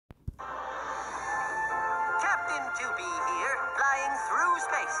Toopy here, flying through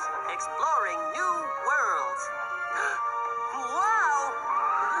space, exploring new worlds. Wow!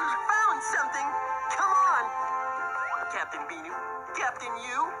 Found something! Come on! Captain Binoo, Captain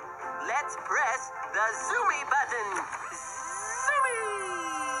You, let's press the zoomy button! Zoomy!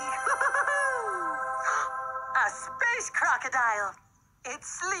 A space crocodile!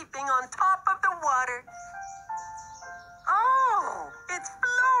 It's sleeping on top of the water. Oh, it's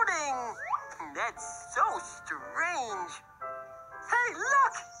floating! That's so strange. Hey,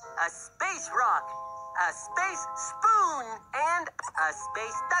 look! A space rock, a space spoon, and a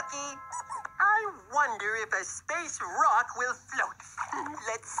space ducky. I wonder if a space rock will float.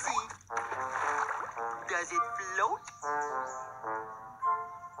 Let's see. Does it float?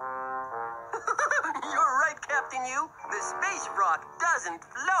 You're right, Captain You. The space rock doesn't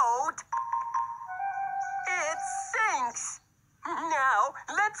float. It sinks. Now,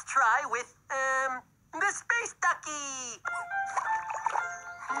 let's try with, the space ducky.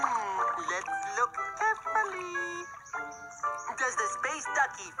 Let's look carefully. Does the space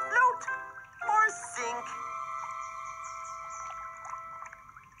ducky float or sink?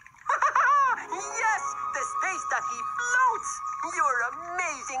 Yes, the space ducky floats. You're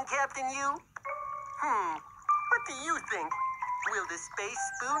amazing, Captain You. What do you think? Will the space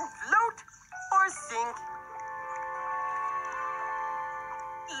spoon float or sink?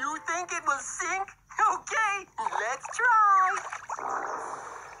 You think it will sink? Okay, let's try.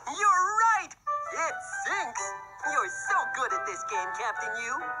 You're right. It sinks. You're so good at this game, Captain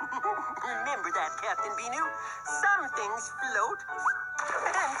You. Remember that, Captain Binoo. Some things float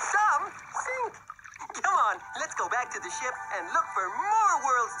and some sink. Come on, let's go back to the ship and look for more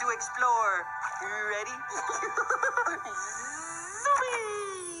worlds to explore. Ready? Zoomie!